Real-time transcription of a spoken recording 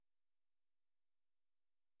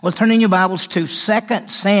Well, turn in your Bibles to 2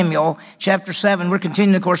 Samuel chapter 7. We're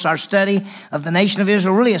continuing, of course, our study of the nation of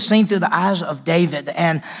Israel, really is seen through the eyes of David.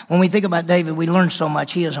 And when we think about David, we learn so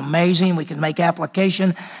much. He is amazing. We can make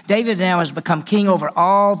application. David now has become king over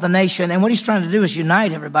all the nation. And what he's trying to do is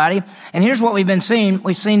unite everybody. And here's what we've been seeing.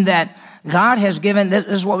 We've seen that God has given, this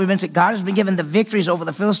is what we've been saying, God has been given the victories over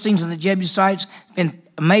the Philistines and the Jebusites. It's been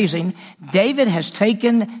amazing. David has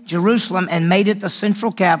taken Jerusalem and made it the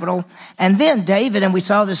central capital. And then David, and we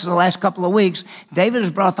saw this in the last couple of weeks, David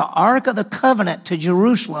has brought the Ark of the Covenant to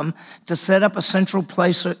Jerusalem to set up a central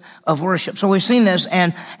place of worship. So we've seen this,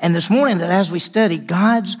 and this morning that as we study,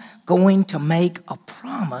 God's going to make a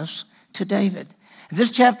promise to David. This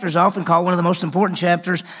chapter is often called one of the most important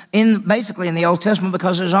chapters basically in the Old Testament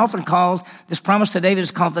because it is often called, this promise to David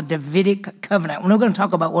is called the Davidic covenant. We're not going to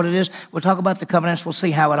talk about what it is. We'll talk about the covenants. We'll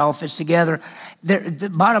see how it all fits together. The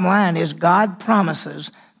bottom line is God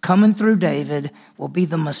promises coming through David will be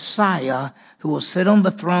the Messiah who will sit on the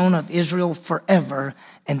throne of Israel forever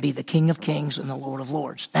and be the King of Kings and the Lord of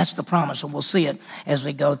Lords. That's the promise, and we'll see it as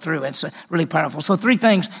we go through. It's really powerful. So 3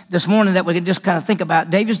 things this morning that we can just kind of think about.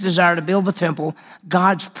 David's desire to build the temple,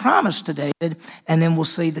 God's promise to David, and then we'll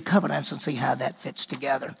see the covenants and see how that fits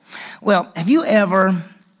together. Well, have you ever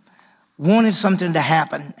wanted something to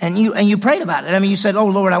happen, and you prayed about it? I mean, you said, "Oh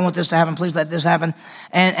Lord, I want this to happen. Please let this happen."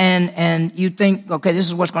 And you think, "Okay, this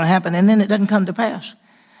is what's going to happen," and then it doesn't come to pass,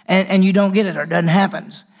 and you don't get it or it doesn't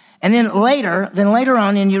happen. And then later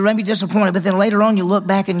on, and you may be disappointed, but then later on you look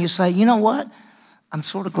back and you say, "You know what? I'm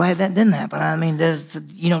sort of glad that didn't happen. I mean,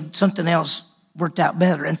 something else worked out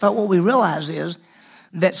better." In fact, what we realize is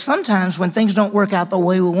that sometimes when things don't work out the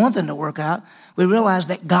way we want them to work out, we realize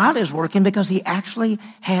that God is working because he actually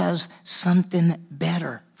has something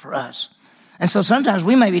better for us. And so sometimes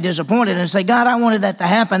we may be disappointed and say, "God, I wanted that to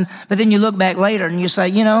happen." But then you look back later and you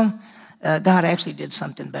say, God actually did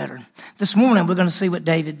something better. This morning, we're going to see what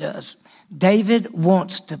David does. David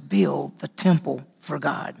wants to build the temple for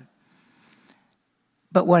God.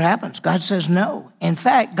 But what happens? God says no. In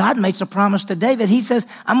fact, God makes a promise to David. He says,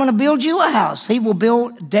 "I'm going to build you a house." He will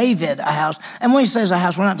build David a house. And when he says a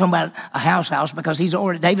house, we're not talking about a house because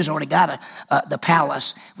David's already got the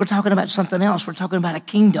palace. We're talking about something else. We're talking about a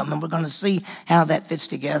kingdom, and we're going to see how that fits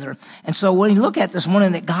together. And so when you look at this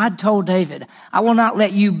morning that God told David, "I will not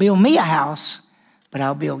let you build me a house, but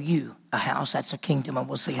I'll build you a house." That's a kingdom, and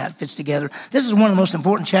we'll see how it fits together. This is one of the most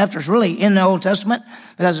important chapters really in the Old Testament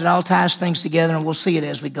because it all ties things together, and we'll see it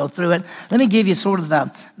as we go through it. Let me give you sort of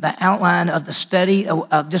the outline of the study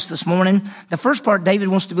of just this morning. The first part, David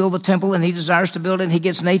wants to build the temple, and he desires to build it, and he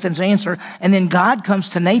gets Nathan's answer. And then God comes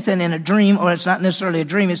to Nathan in a dream, or it's not necessarily a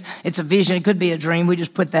dream, it's a vision. It could be a dream. We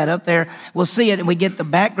just put that up there. We'll see it, and we get the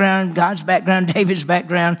background, God's background, David's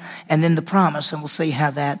background, and then the promise, and we'll see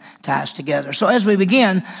how that ties together. So as we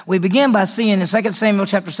begin by seeing in 2 Samuel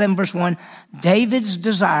chapter 7, verse 1, David's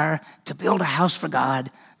desire to build a house for God,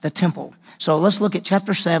 the temple. So let's look at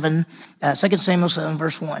chapter 7, 2 Samuel 7,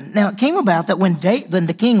 verse 1. Now it came about that when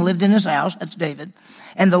the king lived in his house, that's David,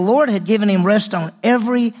 and the Lord had given him rest on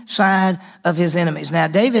every side of his enemies. Now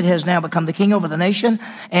David has now become the king over the nation,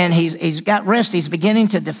 and he's got rest. He's beginning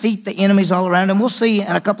to defeat the enemies all around him. We'll see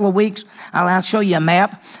in a couple of weeks. I'll show you a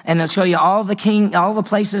map, and I'll show you all the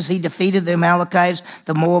places he defeated: the Amalekites,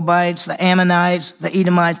 the Moabites, the Ammonites, the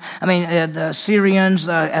Edomites. The Syrians.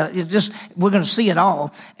 We're going to see it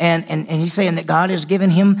all. And he's saying that God has given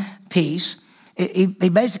him peace. He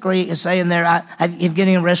basically is saying there, I've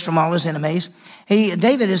given him rest from all his enemies.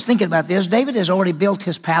 David is thinking about this. David has already built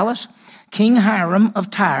his palace. King Hiram of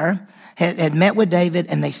Tyre had met with David,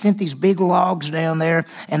 and they sent these big logs down there,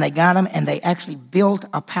 and they got them, and they actually built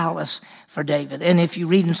a palace for David. And if you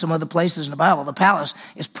read in some other places in the Bible, the palace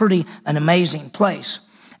is an amazing place.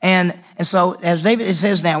 And so, as David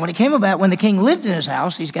says now, when it came about, when the king lived in his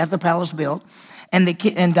house, he's got the palace built, and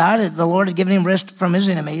the Lord had given him rest from his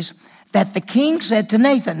enemies, that the king said to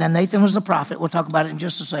Nathan, now Nathan was the prophet, we'll talk about it in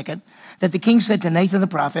just a second, that the king said to Nathan the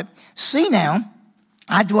prophet, "See now,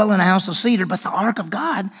 I dwell in a house of cedar, but the ark of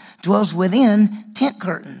God dwells within tent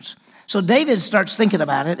curtains." So David starts thinking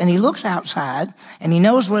about it, and he looks outside, and he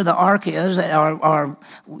knows where the ark is, or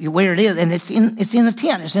where it is, and it's in the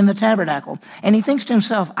tent, it's in the tabernacle. And he thinks to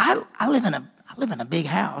himself, I live in a big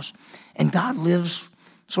house, and God lives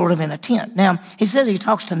sort of in a tent. Now, he says he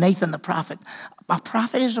talks to Nathan the prophet. A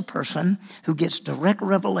prophet is a person who gets direct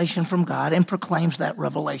revelation from God and proclaims that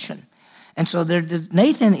revelation. And so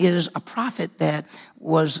Nathan is a prophet that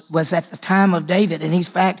was at the time of David. And he's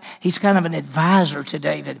kind of an advisor to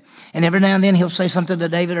David. And every now and then he'll say something to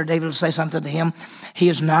David or David will say something to him. He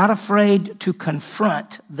is not afraid to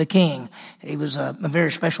confront the king. He was a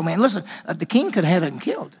very special man. Listen, the king could have him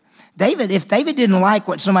killed. If David didn't like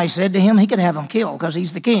what somebody said to him, he could have him killed because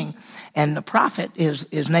he's the king. And the prophet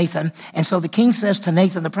is Nathan. And so the king says to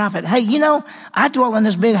Nathan the prophet, hey, I dwell in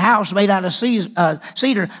this big house made out of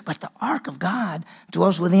cedar, but the ark of God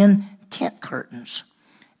dwells within tent curtains.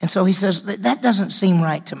 And so he says, that doesn't seem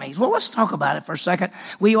right to me. Well, let's talk about it for a second.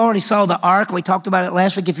 We already saw the ark. We talked about it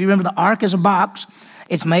last week. If you remember, the ark is a box.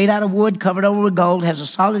 It's made out of wood, covered over with gold, has a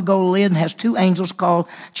solid gold lid, and has two angels called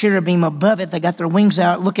cherubim above it. They got their wings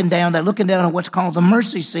out, looking down. They're looking down on what's called the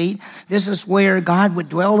mercy seat. This is where God would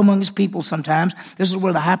dwell among his people sometimes. This is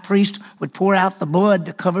where the high priest would pour out the blood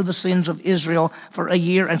to cover the sins of Israel for a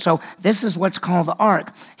year. And so this is what's called the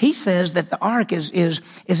ark. He says that the ark is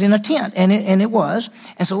in a tent, and it was.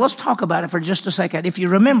 And so let's talk about it for just a second. If you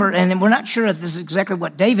remember, and we're not sure if this is exactly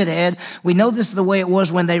what David had, we know this is the way it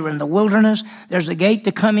was when they were in the wilderness. There's a gate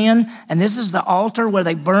to come in, and this is the altar where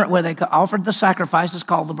they offered the sacrifices,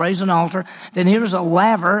 called the brazen altar. Then here's a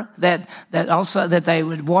laver that they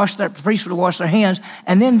would the priest would wash their hands.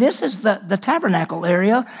 And then this is the tabernacle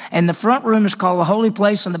area, and the front room is called the holy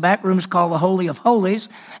place, and the back room is called the Holy of Holies.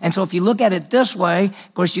 And so if you look at it this way,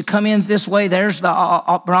 of course, you come in this way, there's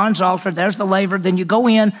the bronze altar, there's the laver, then you go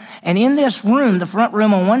in, and in this room, the front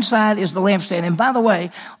room on one side is the lampstand. And by the way,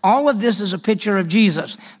 all of this is a picture of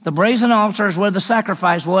Jesus. The brazen altar is where the sacrifice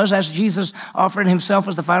was, as Jesus offered himself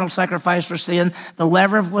as the final sacrifice for sin. The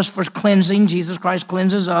laver was for cleansing. Jesus Christ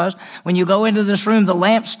cleanses us. When you go into this room, the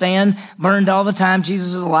lampstand burned all the time. Jesus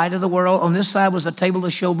is the light of the world. On this side was the table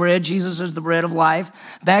of showbread. Jesus is the bread of life.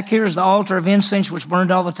 Back here is the altar of incense, which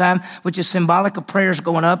burned all the time, which is symbolic of prayers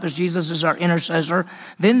going up as Jesus is our intercessor.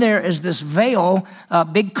 Then there is this veil,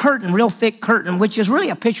 big curtain, real thick curtain, which is really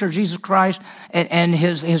a picture of Jesus Christ and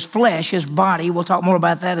his flesh, his body. We'll talk more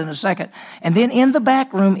about that in a second. And then in the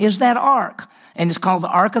back room is that ark. And it's called the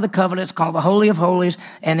Ark of the Covenant. It's called the Holy of Holies.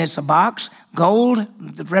 And it's a box, gold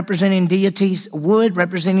representing deities, wood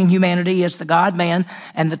representing humanity. It's the God-man.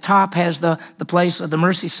 And the top has the place of the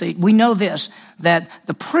mercy seat. We know this, that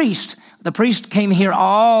the priest came here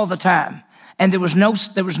all the time. And there was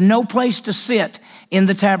no place to sit in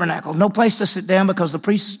the tabernacle, no place to sit down, because the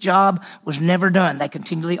priest's job was never done. They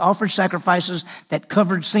continually offered sacrifices that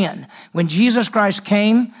covered sin. When Jesus Christ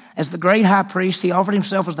came as the great high priest, he offered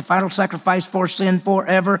himself as the final sacrifice for sin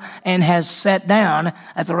forever and has sat down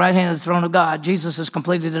at the right hand of the throne of God. Jesus has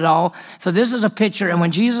completed it all. So this is a picture. And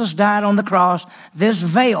when Jesus died on the cross, this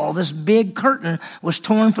veil, this big curtain, was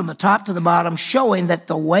torn from the top to the bottom, showing that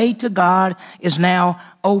the way to God is now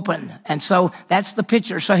open. And so that's the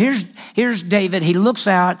picture. So here's David. He looks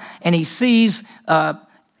out and he sees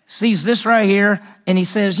this right here, and he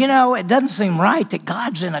says, it doesn't seem right that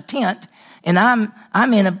God's in a tent and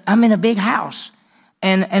I'm in a big house.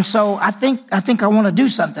 And so I think I want to do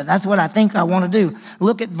something. That's what I think I want to do.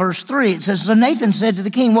 Look at verse 3. It says, so Nathan said to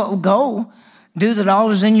the king, well, go, do that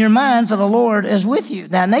all is in your mind, for the Lord is with you.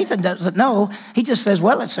 Now, Nathan doesn't know. He just says,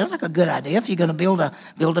 well, it sounds like a good idea. If you're going to build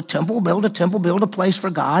a temple, build a place for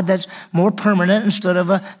God that's more permanent instead of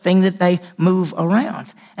a thing that they move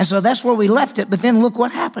around. And so that's where we left it. But then look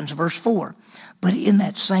what happens, verse 4. But in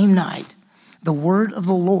that same night, the word of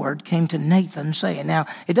the Lord came to Nathan saying, now,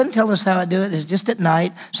 it doesn't tell us how to do it. It's just at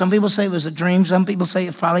night. Some people say it was a dream. Some people say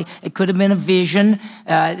it could have been a vision.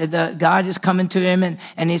 God is coming to him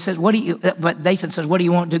and he says, but Nathan says, what do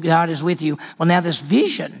you want to do? God is with you. Well, now this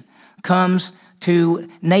vision comes to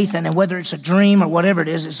Nathan, and whether it's a dream or whatever it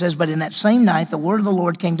is, it says, but in that same night, the word of the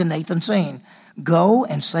Lord came to Nathan saying, go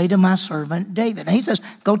and say to my servant David. And he says,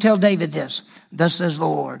 go tell David this. Thus says the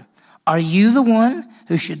Lord, are you the one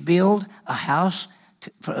who should build me a house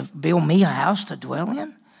to dwell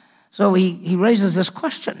in? So he raises this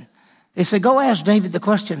question. He said, go ask David the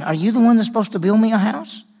question. Are you the one that's supposed to build me a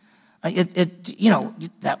house? Are you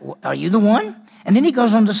the one? And then he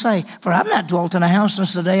goes on to say, for I've not dwelt in a house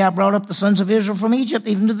since the day I brought up the sons of Israel from Egypt,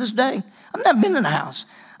 even to this day. I've not been in a house.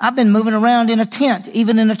 I've been moving around in a tent,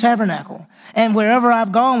 even in a tabernacle. And wherever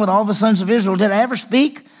I've gone with all the sons of Israel, did I ever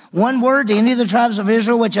speak one word to any of the tribes of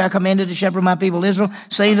Israel, which I commanded to shepherd my people Israel,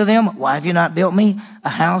 saying to them, why have you not built me a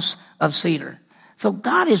house of cedar? So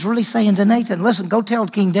God is really saying to Nathan, listen, go tell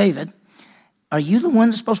King David, are you the one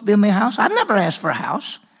that's supposed to build me a house? I've never asked for a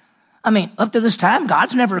house. I mean, up to this time,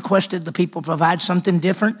 God's never requested the people provide something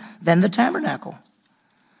different than the tabernacle.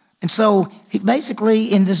 And so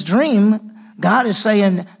basically in this dream, God is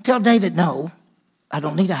saying, tell David, no, I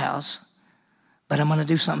don't need a house. but I'm going to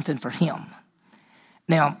do something for him.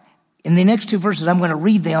 Now, in the next two verses, I'm going to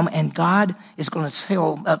read them, and God is going to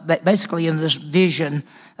tell, basically in this vision,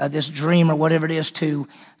 this dream or whatever it is to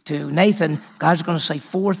Nathan, God's going to say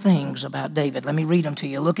four things about David. Let me read them to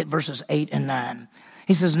you. Look at verses 8 and 9.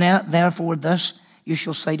 He says, "Now, therefore, thus you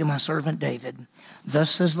shall say to my servant David,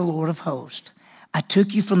 thus says the Lord of hosts, I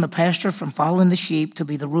took you from the pasture, from following the sheep, to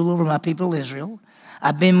be the ruler over my people Israel.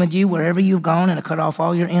 I've been with you wherever you've gone, and I cut off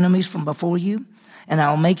all your enemies from before you. And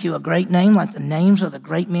I'll make you a great name like the names of the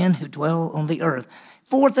great men who dwell on the earth."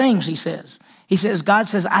 Four things, he says. God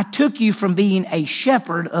says, I took you from being a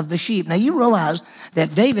shepherd of the sheep. Now, you realize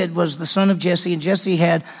that David was the son of Jesse, and Jesse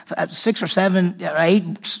had 6 or 7 or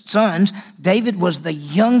 8 sons. David was the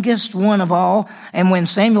youngest one of all. And when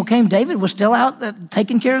Samuel came, David was still out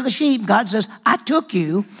taking care of the sheep. God says, I took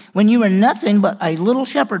you when you were nothing but a little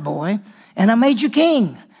shepherd boy, and I made you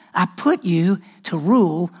king. I put you to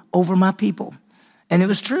rule over my people. And it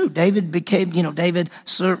was true. David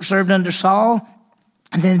served under Saul,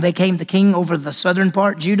 and then became the king over the southern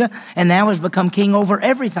part, Judah, and now has become king over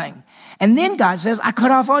everything. And then God says, I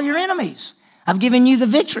cut off all your enemies. I've given you the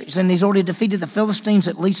victories. And he's already defeated the Philistines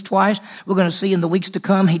at least twice. We're going to see in the weeks to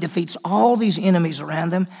come, he defeats all these enemies around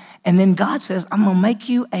them. And then God says, I'm going to make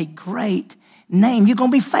you a great name. You're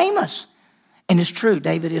going to be famous. And it's true,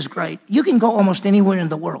 David is great. You can go almost anywhere in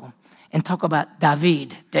the world and talk about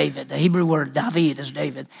David. The Hebrew word David is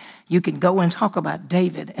David. You can go and talk about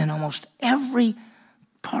David, and almost every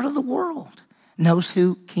part of the world knows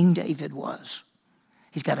who King David was.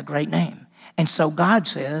 He's got a great name. And so God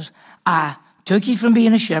says, I took you from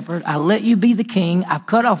being a shepherd. I let you be the king. I've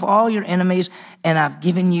cut off all your enemies, and I've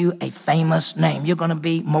given you a famous name. You're going to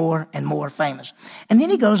be more and more famous. And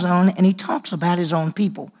then he goes on and he talks about his own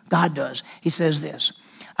people. God does. He says this,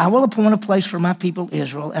 I will appoint a place for my people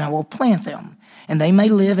Israel, and I will plant them, and they may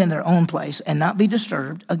live in their own place and not be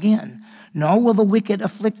disturbed again. Nor will the wicked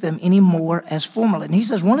afflict them any more as formerly. And he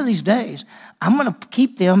says, one of these days, I'm going to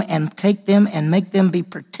keep them and take them and make them be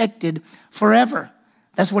protected forever.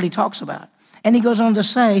 That's what he talks about. And he goes on to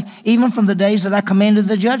say, even from the days that I commanded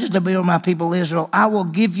the judges to be over my people Israel, I will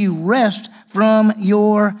give you rest from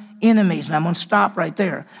your enemies. And I'm going to stop right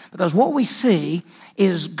there, because what we see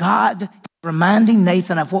is God reminding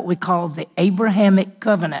Nathan of what we call the Abrahamic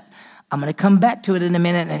covenant. I'm going to come back to it in a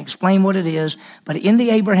minute and explain what it is. But in the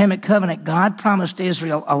Abrahamic covenant, God promised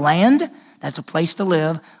Israel a land, that's a place to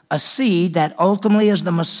live, a seed that ultimately is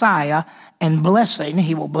the Messiah, and blessing.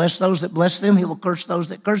 He will bless those that bless them. He will curse those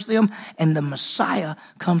that curse them. And the Messiah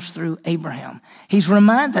comes through Abraham. He's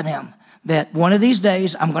reminded him that one of these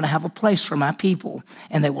days I'm going to have a place for my people,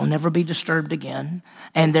 and they will never be disturbed again.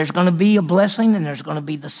 And there's going to be a blessing, and there's going to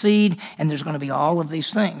be the seed, and there's going to be all of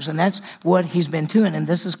these things. And that's what he's been doing, and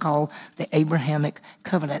this is called the Abrahamic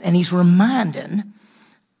covenant. And he's reminding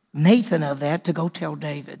Nathan of that to go tell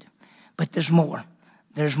David. But there's more.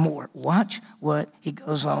 There's more. Watch what he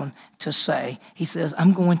goes on to say. He says,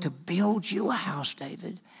 I'm going to build you a house,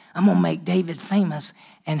 David. I'm going to make David famous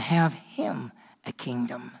and have him a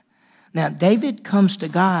kingdom. Now, David comes to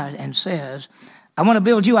God and says, I want to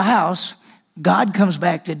build you a house. God comes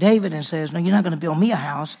back to David and says, no, you're not going to build me a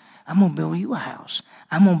house. I'm going to build you a house.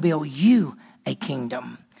 I'm going to build you a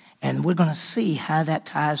kingdom. And we're going to see how that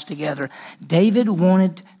ties together. David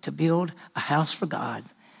wanted to build a house for God,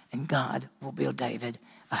 and God will build David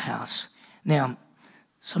a house. Now,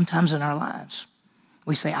 sometimes in our lives,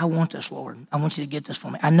 we say, I want this, Lord. I want you to get this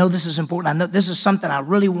for me. I know this is important. I know this is something I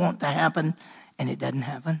really want to happen, and it doesn't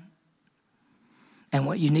happen. And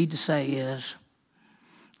what you need to say is,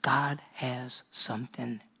 God has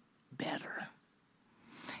something better.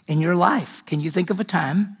 In your life, can you think of a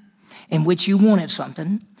time in which you wanted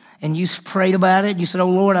something, and you prayed about it, you said, oh,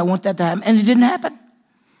 Lord, I want that to happen, and it didn't happen?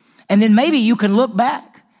 And then maybe you can look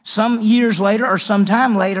back some years later or some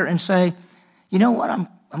time later and say, you know what, I'm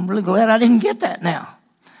really glad I didn't get that now.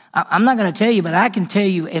 I'm not going to tell you, but I can tell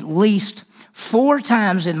you at least 4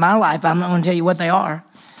 times in my life, I'm not going to tell you what they are.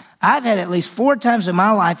 I've had at least 4 times in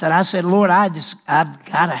my life that I said, Lord, I've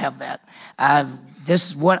got to have that.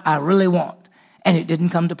 This is what I really want. And it didn't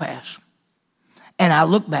come to pass. And I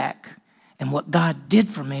look back, and what God did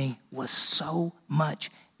for me was so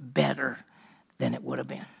much better than it would have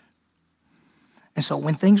been. And so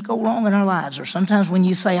when things go wrong in our lives, or sometimes when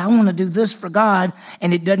you say, I want to do this for God,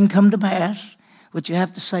 and it doesn't come to pass, what you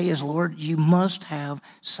have to say is, Lord, you must have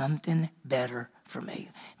something better for me.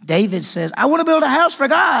 David says, I want to build a house for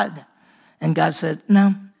God. And God said,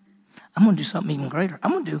 no, I'm going to do something even greater.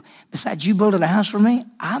 I'm going to do, besides you building a house for me,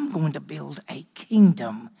 I'm going to build a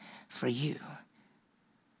kingdom for you.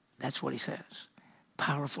 That's what he says.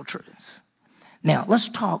 Powerful truth. Now, let's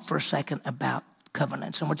talk for a second about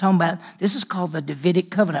covenants. And we're talking about, this is called the Davidic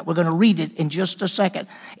covenant. We're going to read it in just a second.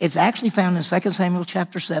 It's actually found in 2 Samuel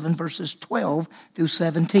chapter 7, verses 12 through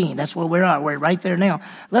 17. That's where we are. We're right there now.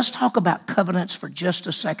 Let's talk about covenants for just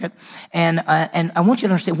a second. And I want you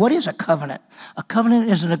to understand, what is a covenant? A covenant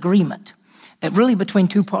is an agreement. Really between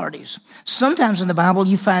two parties. Sometimes in the Bible,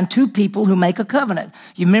 you find two people who make a covenant.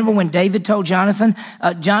 You remember when David told Jonathan,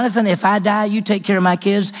 Jonathan, if I die, you take care of my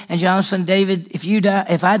kids. And Jonathan, David,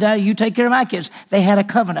 if I die, you take care of my kids. They had a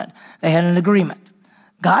covenant. They had an agreement.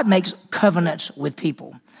 God makes covenants with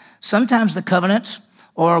people. Sometimes the covenants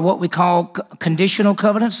are what we call conditional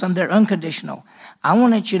covenants. Some they're unconditional. I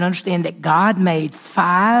want you to understand that God made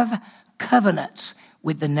 5 covenants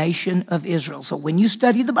with the nation of Israel. So when you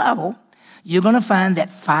study the Bible, you're going to find that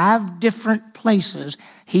 5 different places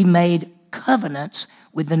he made covenants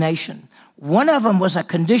with the nation. One of them was a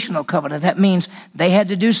conditional covenant. That means they had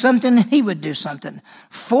to do something and he would do something.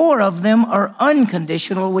 4 of them are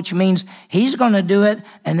unconditional, which means he's going to do it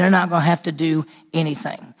and they're not going to have to do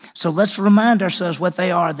anything. So let's remind ourselves what they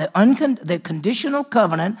are. The conditional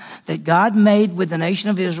covenant that God made with the nation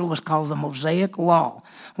of Israel was called the Mosaic Law.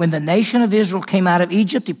 When the nation of Israel came out of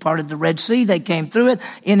Egypt, he parted the Red Sea. They came through it.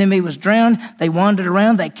 Enemy was drowned. They wandered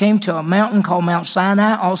around. They came to a mountain called Mount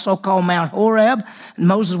Sinai, also called Mount Horeb. And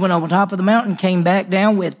Moses went over top of the mountain, came back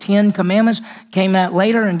down with 10 commandments, came out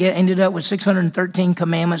later and ended up with 613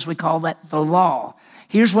 commandments. We call that the law.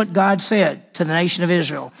 Here's what God said to the nation of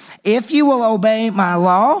Israel. If you will obey my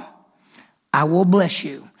law, I will bless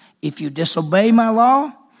you. If you disobey my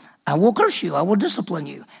law, I will curse you. I will discipline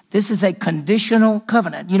you. This is a conditional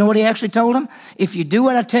covenant. You know what he actually told them? If you do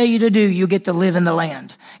what I tell you to do, you get to live in the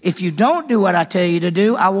land. If you don't do what I tell you to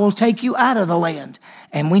do, I will take you out of the land.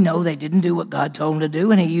 And we know they didn't do what God told them to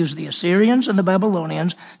do, and he used the Assyrians and the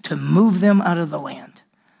Babylonians to move them out of the land.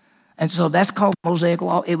 And so that's called Mosaic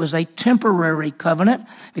Law. It was a temporary covenant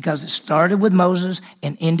because it started with Moses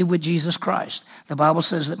and ended with Jesus Christ. The Bible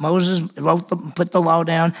says that Moses put the law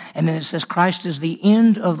down, and then it says Christ is the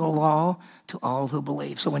end of the law to all who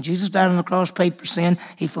believe. So when Jesus died on the cross, paid for sin,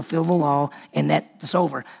 he fulfilled the law, and that's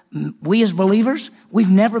over. We as believers, we've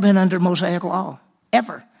never been under Mosaic Law,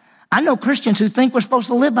 ever. I know Christians who think we're supposed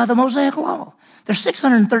to live by the Mosaic Law. There's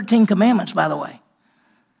 613 commandments, by the way.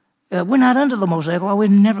 We're not under the Mosaic Law. We've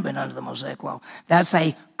never been under the Mosaic Law. That's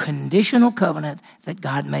a conditional covenant that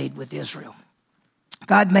God made with Israel.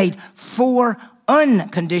 God made 4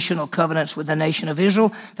 unconditional covenants with the nation of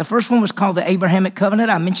Israel. The first one was called the Abrahamic covenant.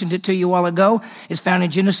 I mentioned it to you a while ago. It's found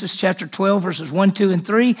in Genesis chapter 12, verses 1, 2, and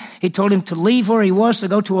 3. He told him to leave where he was to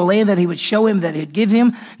go to a land that he would show him, that he'd give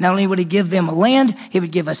him. Not only would he give them a land, he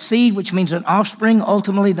would give a seed, which means an offspring,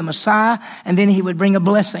 ultimately the Messiah, and then he would bring a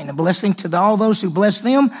blessing to all those who bless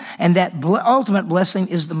them, and that ultimate blessing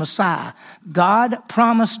is the Messiah. God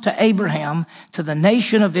promised to Abraham, to the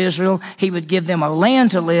nation of Israel, he would give them a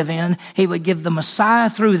land to live in. He would give the Messiah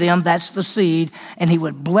through them, that's the seed, and he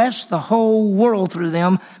would bless the whole world through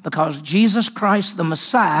them because Jesus Christ, the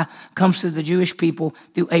Messiah, comes through the Jewish people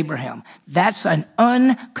through Abraham. That's an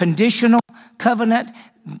unconditional covenant.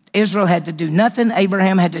 Israel had to do nothing.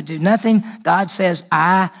 Abraham had to do nothing. God says,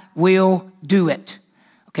 I will do it.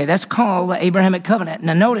 Okay, that's called the Abrahamic covenant.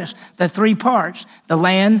 Now notice the 3 parts, the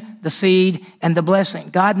land, the seed, and the blessing.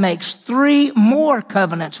 God makes 3 more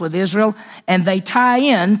covenants with Israel, and they tie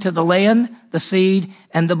in to the land, the seed,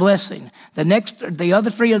 and the blessing. The other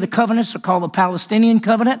 3 of the covenants are called the Palestinian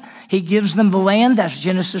covenant. He gives them the land. That's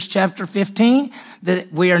Genesis chapter 15.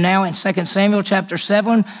 We are now in 2 Samuel chapter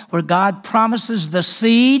 7, where God promises the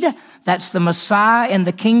seed. That's the Messiah, and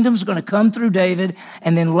the kingdom's going to come through David.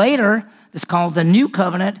 And then later, it's called the New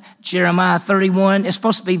Covenant, Jeremiah 31. It's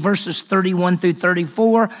supposed to be verses 31 through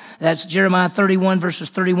 34. That's Jeremiah 31, verses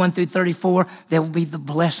 31 through 34. There will be the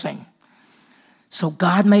blessing. So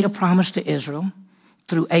God made a promise to Israel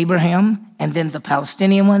through Abraham, and then the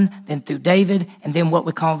Palestinian one, then through David, and then what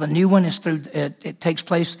we call the new one is through, it takes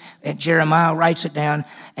place, Jeremiah writes it down,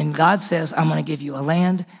 and God says, I'm going to give you a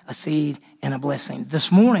land, a seed, and a blessing. This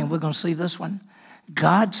morning, we're going to see this one.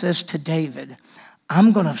 God says to David,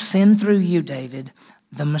 I'm going to send through you, David,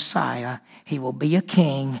 the Messiah. He will be a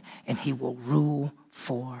king, and he will rule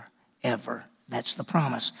forever. That's the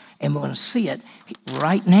promise. And we're going to see it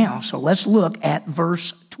right now. So let's look at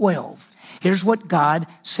verse 12. Here's what God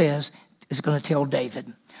says is going to tell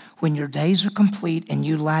David. When your days are complete and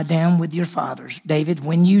you lie down with your fathers, David,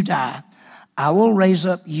 when you die, I will raise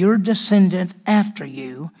up your descendant after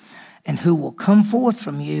you, and who will come forth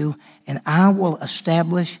from you, and I will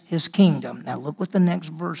establish his kingdom. Now look what the next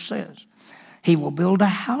verse says. He will build a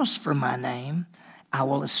house for my name. I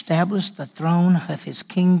will establish the throne of his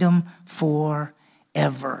kingdom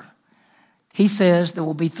forever. he says there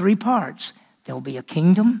will be three parts. There will be a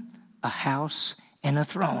kingdom, a house, and a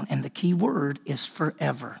throne. And the key word is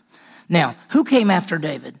forever. Now, who came after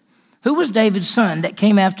David? Who was David's son that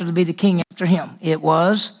came after to be the king after him? It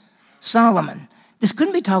was Solomon. This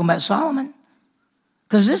couldn't be talking about Solomon,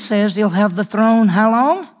 because this says he'll have the throne how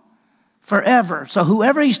long? Forever. So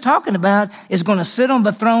whoever he's talking about is going to sit on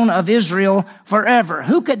the throne of Israel forever.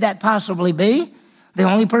 Who could that possibly be? The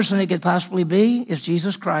only person it could possibly be is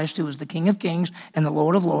Jesus Christ, who is the King of Kings and the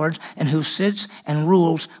Lord of Lords, and who sits and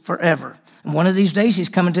rules forever. And one of these days, he's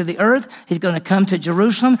coming to the earth. He's going to come to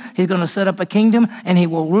Jerusalem. He's going to set up a kingdom, and he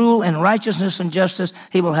will rule in righteousness and justice.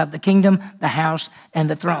 He will have the kingdom, the house, and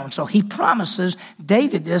the throne. So he promises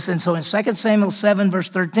David this. And so in 2 Samuel 7, verse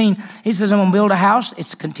 13, he says, I'm going to build a house.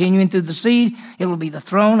 It's continuing through the seed. It will be the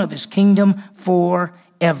throne of his kingdom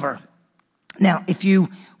forever. Now, if you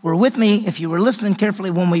were with me, if you were listening carefully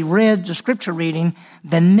when we read the scripture reading,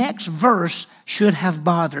 the next verse should have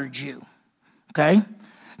bothered you, okay?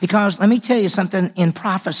 Because let me tell you something, in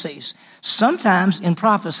prophecies, sometimes in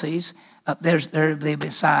prophecies, there's the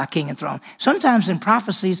Messiah, king and throne. Sometimes in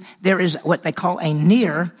prophecies, there is what they call a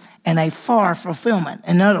near and a far fulfillment.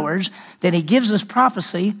 In other words, that he gives us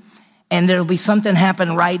prophecy, and there'll be something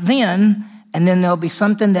happen right then, and then there'll be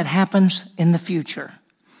something that happens in the future.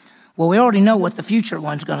 Well, we already know what the future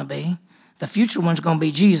one's going to be. The future one's going to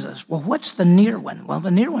be Jesus. Well, what's the near one? Well, the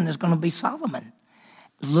near one is going to be Solomon.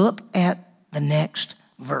 Look at the next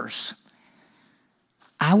verse.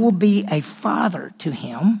 I will be a father to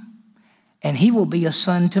him, and he will be a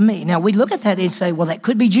son to me. Now, we look at that and say, well, that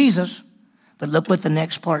could be Jesus. But look what the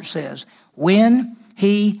next part says. When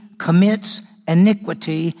he commits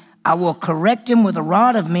iniquity, I will correct him with the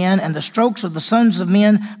rod of men and the strokes of the sons of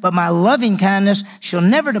men, but my loving kindness shall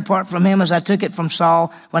never depart from him, as I took it from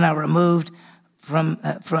Saul when I removed from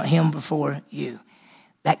him before you.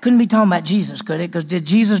 That couldn't be talking about Jesus, could it? Because did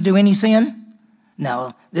Jesus do any sin?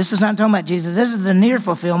 No, this is not talking about Jesus. This is the near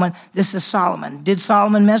fulfillment. This is Solomon. Did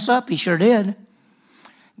Solomon mess up? He sure did.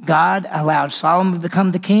 God allowed Solomon to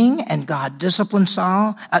become the king, and God disciplined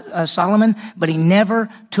Solomon, but he never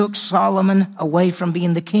took Solomon away from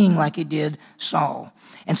being the king like he did Saul.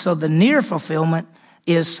 And so the near fulfillment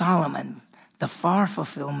is Solomon. The far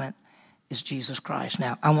fulfillment is Jesus Christ.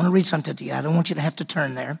 Now, I want to read something to you. I don't want you to have to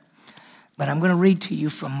turn there, but I'm going to read to you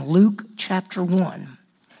from Luke chapter 1.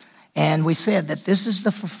 And we said that this is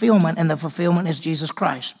the fulfillment, and the fulfillment is Jesus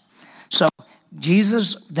Christ. So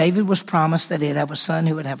David was promised that he'd have a son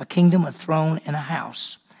who would have a kingdom, a throne, and a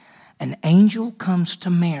house. An angel comes to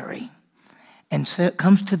Mary and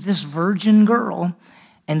comes to this virgin girl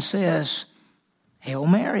and says, Hail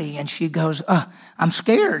Mary. And she goes, I'm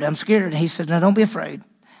scared. And he said, no, don't be afraid.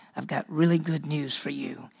 I've got really good news for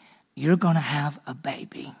you. You're going to have a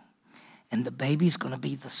baby, and the baby's going to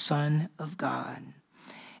be the Son of God.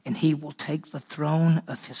 And he will take the throne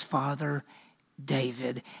of his father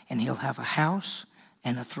David, and he'll have a house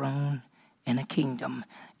and a throne and a kingdom.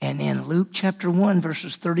 And in Luke chapter 1,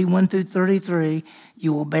 verses 31 through 33,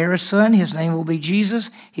 you will bear a son. His name will be Jesus.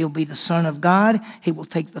 He'll be the Son of God. He will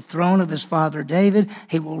take the throne of his father David.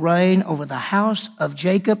 He will reign over the house of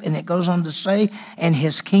Jacob. And it goes on to say, and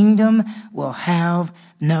his kingdom will have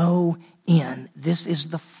no end. This is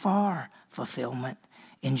the far fulfillment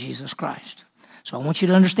in Jesus Christ. So I want you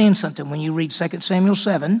to understand something. When you read 2 Samuel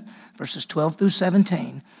 7, verses 12 through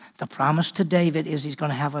 17, the promise to David is he's going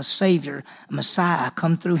to have a Savior, a Messiah,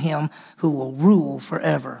 come through him who will rule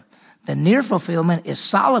forever. The near fulfillment is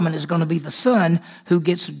Solomon is going to be the son who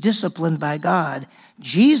gets disciplined by God.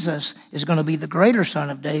 Jesus is going to be the greater son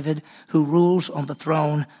of David who rules on the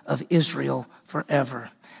throne of Israel forever.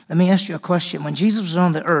 Let me ask you a question. When Jesus was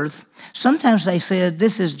on the earth, sometimes they said,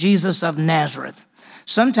 this is Jesus of Nazareth.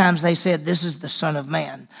 Sometimes they said, this is the Son of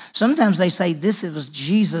Man. Sometimes they say, this was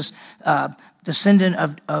Jesus,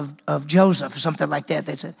 descendant of Joseph, or something like that.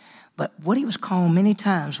 They said, but what he was called many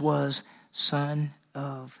times was Son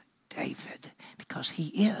of David, because he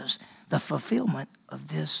is the fulfillment of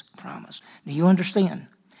this promise. Do you understand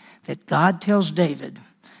that God tells David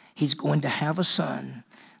he's going to have a son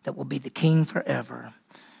that will be the king forever,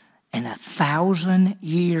 and 1,000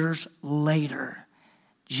 years later,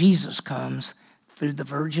 Jesus comes through the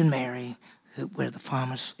Virgin Mary, where the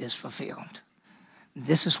promise is fulfilled.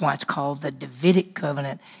 This is why it's called the Davidic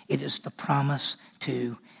covenant. It is the promise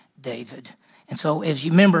to David. And so as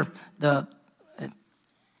you remember, there's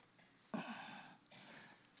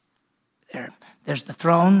the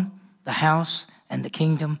throne, the house, and the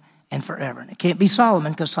kingdom, and forever. And it can't be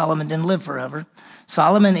Solomon, because Solomon didn't live forever.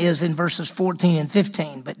 Solomon is in verses 14 and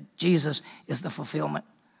 15, but Jesus is the fulfillment.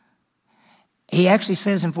 He actually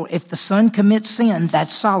says if the son commits sin,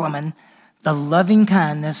 that's Solomon, The loving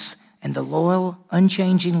kindness and the loyal,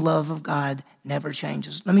 unchanging love of God never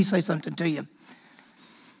changes. Let me say something to you.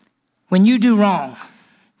 When you do wrong,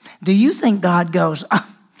 do you think God goes,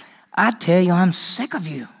 I tell you, I'm sick of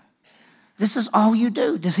you. This is all you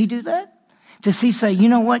do. Does he do that? Does he say, you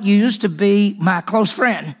know what? You used to be my close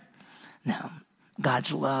friend. No,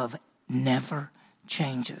 God's love never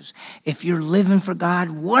changes. If you're living for God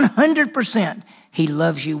 100%, he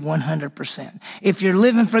loves you 100%. If you're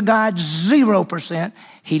living for God 0%,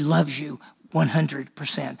 he loves you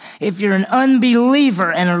 100%. If you're an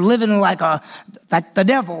unbeliever and are living like the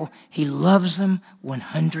devil, he loves them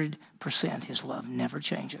 100%. His love never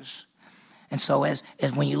changes. And so as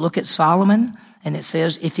when you look at Solomon, and it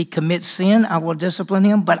says, if he commits sin, I will discipline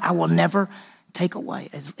him, but I will never take away.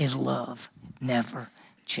 His love never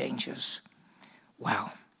changes.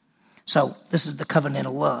 Wow. So this is the covenant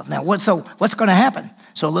of love. Now, what's going to happen?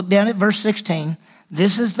 So look down at verse 16.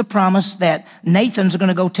 This is the promise that Nathan's going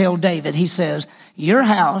to go tell David. He says, your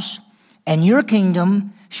house and your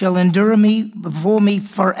kingdom shall endure me before me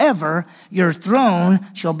forever. Your throne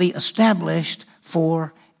shall be established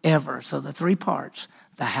forever. So the three parts,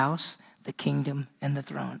 the house, the kingdom, and the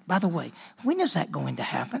throne. By the way, when is that going to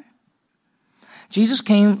happen? Jesus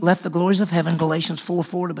came, left the glories of heaven, Galatians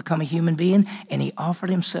 4:4, to become a human being, and he offered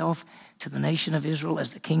himself to the nation of Israel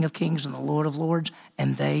as the King of Kings and the Lord of Lords,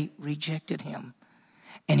 and they rejected him.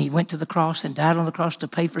 And he went to the cross and died on the cross to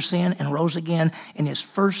pay for sin and rose again. In his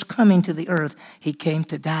first coming to the earth, he came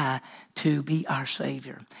to die to be our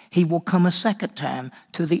Savior. He will come a second time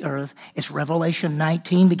to the earth. It's Revelation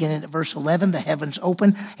 19, beginning at verse 11. The heavens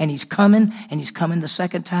open, and he's coming the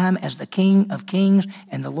second time as the King of Kings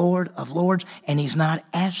and the Lord of Lords. And he's not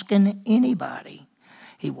asking anybody.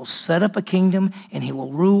 He will set up a kingdom, and he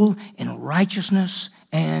will rule in righteousness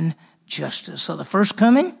and justice. So the first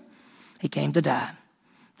coming, he came to die.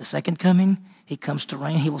 The second coming, he comes to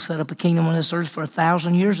reign. He will set up a kingdom on this earth for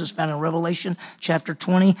 1,000 years. It's found in Revelation chapter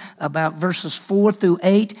 20, about verses 4 through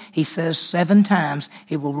 8. He says 7 times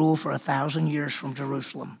he will rule for 1,000 years from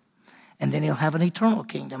Jerusalem. And then he'll have an eternal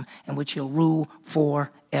kingdom in which he'll rule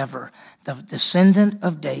forever. The descendant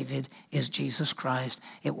of David is Jesus Christ.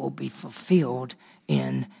 It will be fulfilled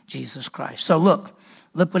in Jesus Christ. So look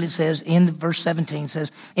what it says in verse 17. It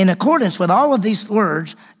says, in accordance with all of these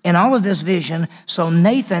words and all of this vision, so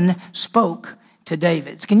Nathan spoke to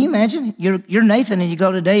David. Can you imagine? You're Nathan and you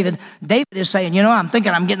go to David. David is saying, I'm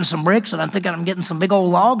thinking I'm getting some bricks and I'm thinking I'm getting some big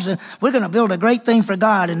old logs and we're going to build a great thing for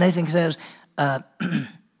God. And Nathan says, God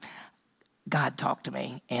talked to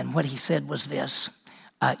me. And what he said was this,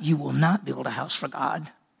 you will not build a house for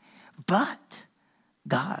God, but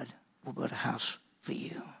God will build a house for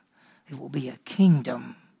you. It will be a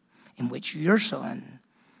kingdom in which your son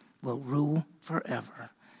will rule forever,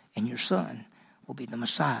 and your son will be the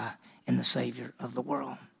Messiah and the Savior of the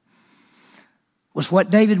world. Was what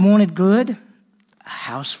David wanted good? A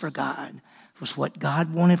house for God. Was what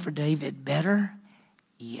God wanted for David better?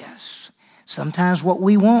 Yes. Sometimes what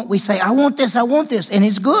we want, we say, I want this, and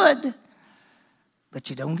it's good, but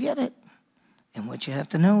you don't get it. And what you have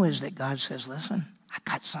to know is that God says, listen, I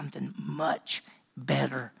got something much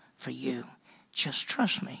better for you. Just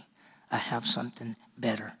trust me. I have something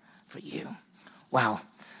better for you. Wow.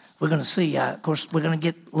 We're going to see, of course, we're going to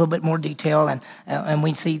get a little bit more detail, and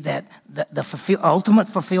we see that the ultimate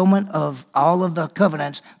fulfillment of all of the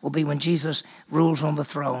covenants will be when Jesus rules on the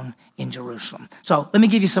throne in Jerusalem. So let me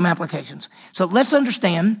give you some applications. So let's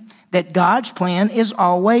understand that God's plan is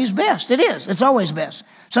always best. It is. It's always best.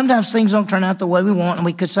 Sometimes things don't turn out the way we want, and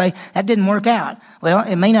we could say, that didn't work out. Well,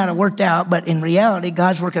 it may not have worked out, but in reality,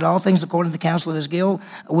 God's working all things according to the counsel of his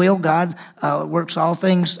will. God works all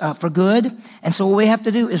things for good. And so what we have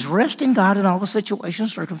to do is rest in God in all the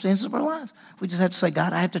situations, circumstances of our lives. We just have to say,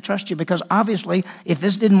 God, I have to trust you, because obviously, if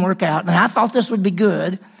this didn't work out, and I thought this would be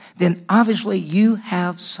good, then obviously you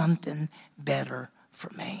have something better for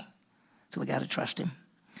me. So we got to trust him.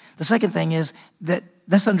 The second thing is that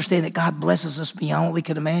let's understand that God blesses us beyond what we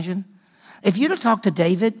could imagine. If you'd have talked to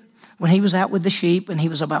David when he was out with the sheep and he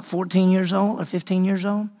was about 14 years old or 15 years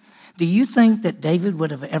old, do you think that David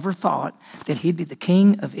would have ever thought that he'd be the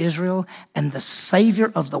king of Israel and the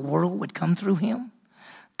Savior of the world would come through him?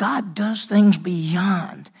 God does things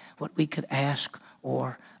beyond what we could ask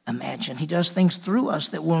or imagine. He does things through us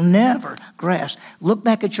that we'll never grasp. Look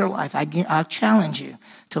back at your life. I challenge you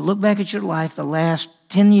to look back at your life the last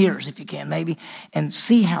 10 years, if you can, maybe, and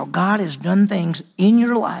see how God has done things in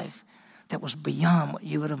your life that was beyond what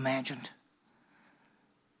you would have imagined.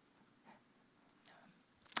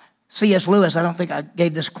 C.S. Lewis, I don't think I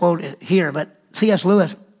gave this quote here, but C.S.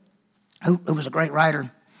 Lewis, who was a great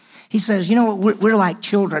writer, He says, you know what, we're like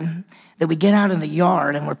children that we get out in the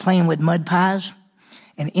yard and we're playing with mud pies,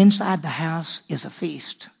 and inside the house is a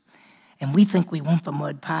feast. And we think we want the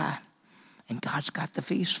mud pie, and God's got the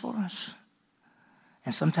feast for us.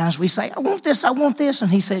 And sometimes we say, I want this. And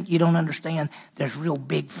he said, you don't understand. There's real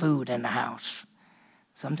big food in the house.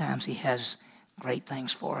 Sometimes he has great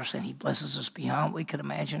things for us, and he blesses us beyond what we could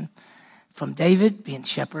imagine. From David being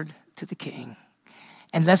shepherd to the king.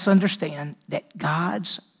 And let's understand that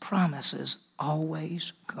God's promises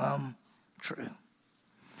always come true.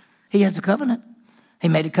 He has a covenant. He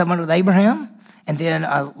made a covenant with Abraham, and then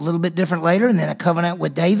a little bit different later, and then a covenant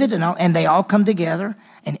with David, and they all come together,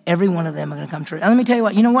 and every one of them are going to come true. Now, let me tell you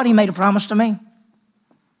what. You know what? He made a promise to me.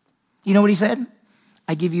 You know what he said?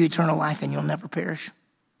 I give you eternal life, and you'll never perish.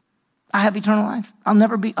 I have eternal life. I'll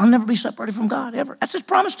never be separated from God, ever. That's his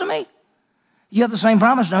promise to me. You have the same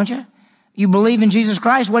promise, don't you? You believe in Jesus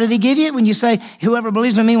Christ. What did he give you when you say, whoever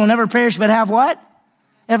believes in me will never perish but have what?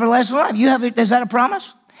 Everlasting life. Is that a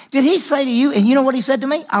promise? Did he say to you, and you know what he said to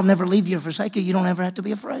me? I'll never leave you or forsake you. You don't ever have to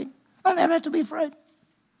be afraid. I don't ever have to be afraid.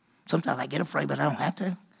 Sometimes I get afraid, but I don't have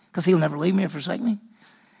to, because he'll never leave me or forsake me.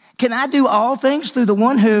 Can I do all things through the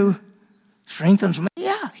one who strengthens me?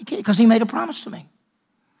 Yeah, he can, because he made a promise to me.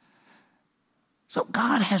 So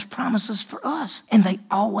God has promises for us, and they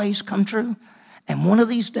always come true. And one of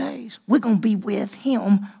these days, we're going to be with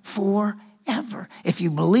him forever. If you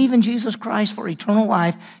believe in Jesus Christ for eternal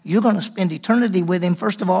life, you're going to spend eternity with him,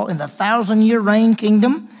 first of all, in the 1,000-year reign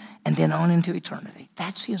kingdom, and then on into eternity.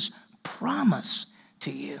 That's his promise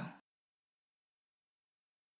to you.